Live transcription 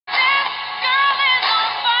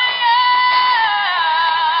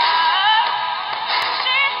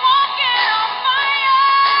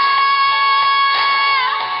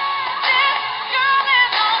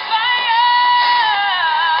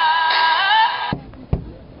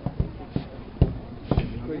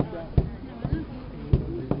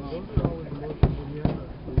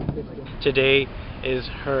today is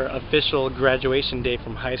her official graduation day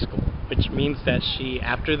from high school, which means that she,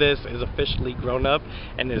 after this, is officially grown up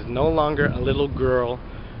and is no longer a little girl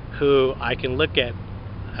who I can look at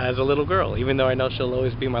as a little girl, even though I know she'll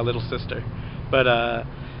always be my little sister. But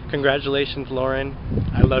congratulations, Lauren.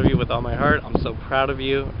 I love you with all my heart. I'm so proud of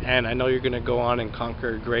you, and I know you're going to go on and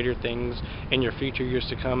conquer greater things in your future years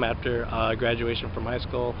to come after graduation from high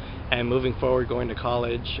school and moving forward, going to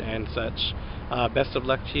college and such. Best of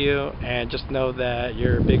luck to you, and just know that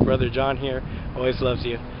your big brother John here always loves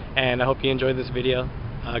you, and I hope you enjoyed this video.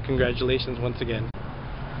 Congratulations once again.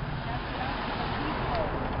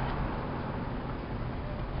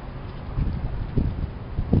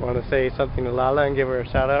 Want to say something to Lala and give her a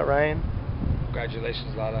shout out, Ryan?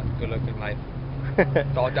 Congratulations, Lala. Good luck in life.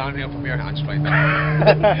 It's all downhill from here. I'm just playing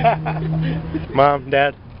that. Mom,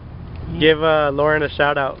 Dad, give Lauren a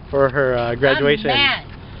shout out for her graduation. I'm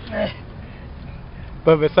mad.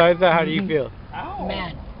 But besides that, how do you feel?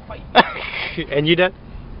 Mad. And you, Dad?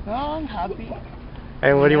 Oh, I'm happy.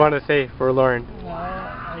 And what do you want to say for Lauren?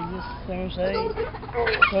 I just want to say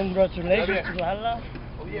congratulations to Lala.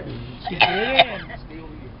 She did it, and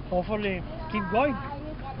hopefully keep going.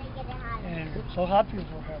 And so happy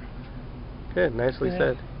for her. Good, nicely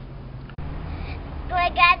said.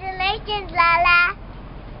 Congratulations, Lala.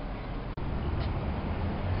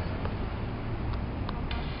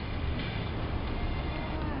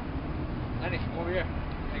 Lenny, over here.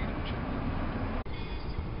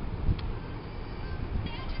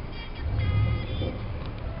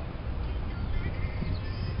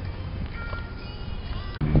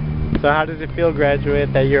 So how does it feel,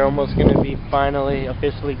 graduate, that you're almost going to be finally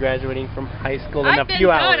officially graduating from high school in a few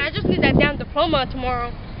hours? I just need that damn diploma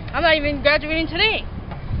tomorrow. I'm not even graduating today.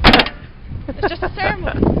 It's just a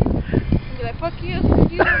ceremony. Be like, fuck you,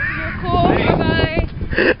 you're cool, bye-bye.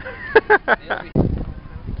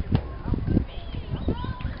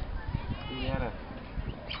 Indiana,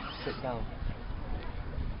 sit down.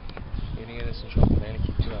 You're gonna get us in trouble. They're gonna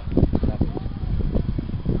keep you up.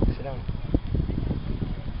 Sit down.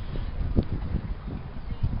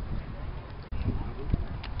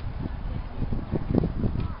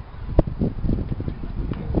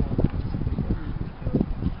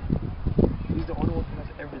 He's the only one who has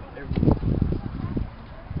everything.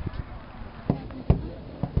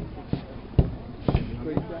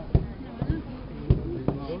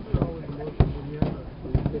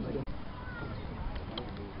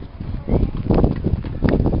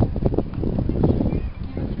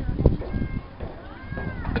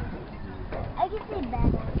 I can say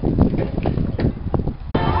better.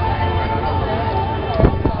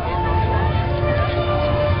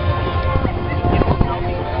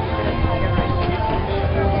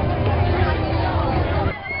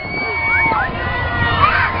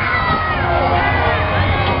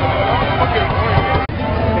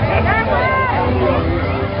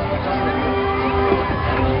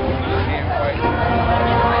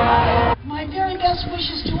 My very best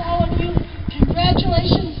wishes to all of you.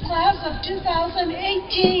 Congratulations, class of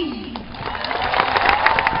 2018.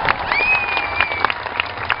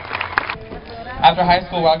 After high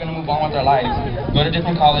school, we're all going to move on with our lives, go to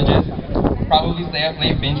different colleges, probably stay up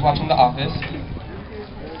late binge watching The Office,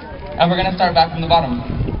 and we're going to start back from the bottom.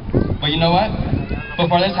 But you know what?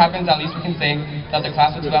 Before this happens, at least we can say that the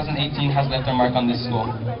class of 2018 has left their mark on this school.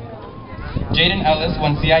 Jaden Ellis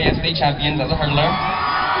won CIS state champions as a hurdler.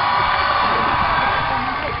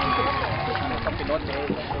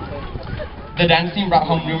 The dance team brought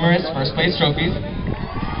home numerous first place trophies.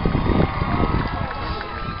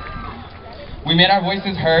 We made our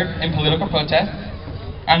voices heard in political protests,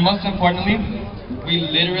 and most importantly, we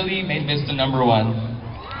literally made Vista #1.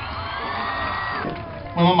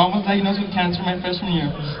 When my mom was diagnosed with cancer my freshman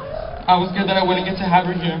year, I was scared that I wouldn't get to have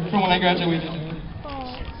her here for when I graduated.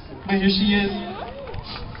 But here she is.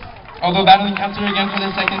 Although battling cancer again for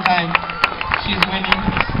the second time, she's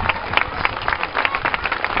winning.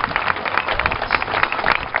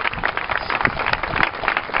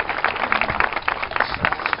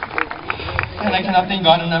 And I cannot thank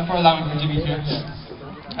God enough for allowing her to be here.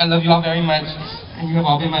 I love you all very much, and you have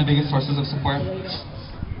all been my biggest sources of support.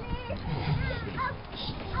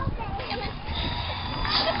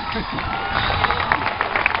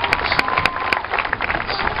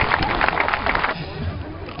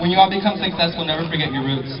 When you all become successful, never forget your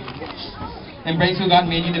roots. Embrace who God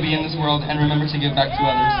made you to be in this world, and remember to give back to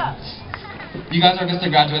others. You guys are Vista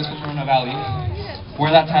graduates from Corona Valley.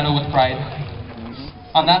 Wear that title with pride.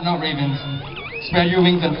 On that note, Ravens, spread your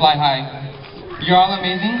wings and fly high. You're all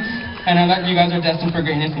amazing, and I know you guys are destined for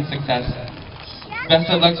greatness and success. Best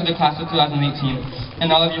of luck to the class of 2018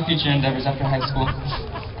 and all of your future endeavors after high school.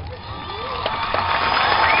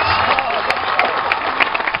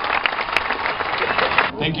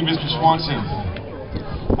 Thank you, Mr. Swanson.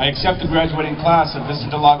 I accept the graduating class of Vista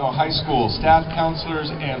del Lago High School. Staff,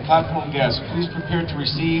 counselors, and platform guests, please prepare to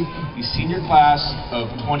receive the senior class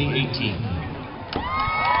of 2018.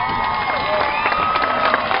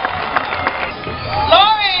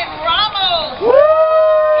 Lauren Ramos.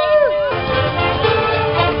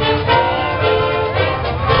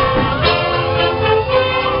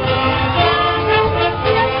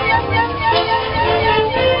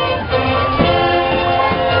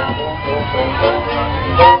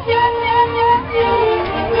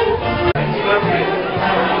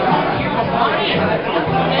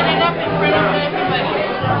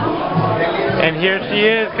 And here she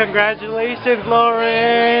is. Congratulations,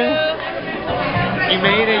 Lauren. You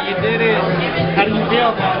made it. You did it. How do you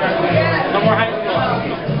feel? No more high school.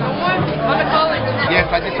 No more? On to college. Yes,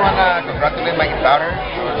 I just want to congratulate my daughter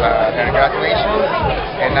with her graduation,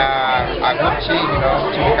 and I hope she,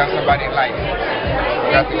 to become somebody in life.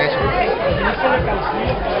 Congratulations.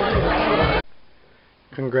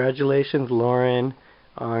 Congratulations, Lauren,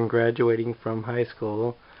 on graduating from high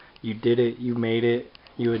school. You did it. You made it.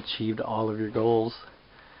 You achieved all of your goals.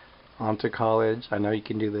 On to college. I know you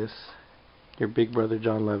can do this. Your big brother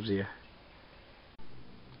John loves you.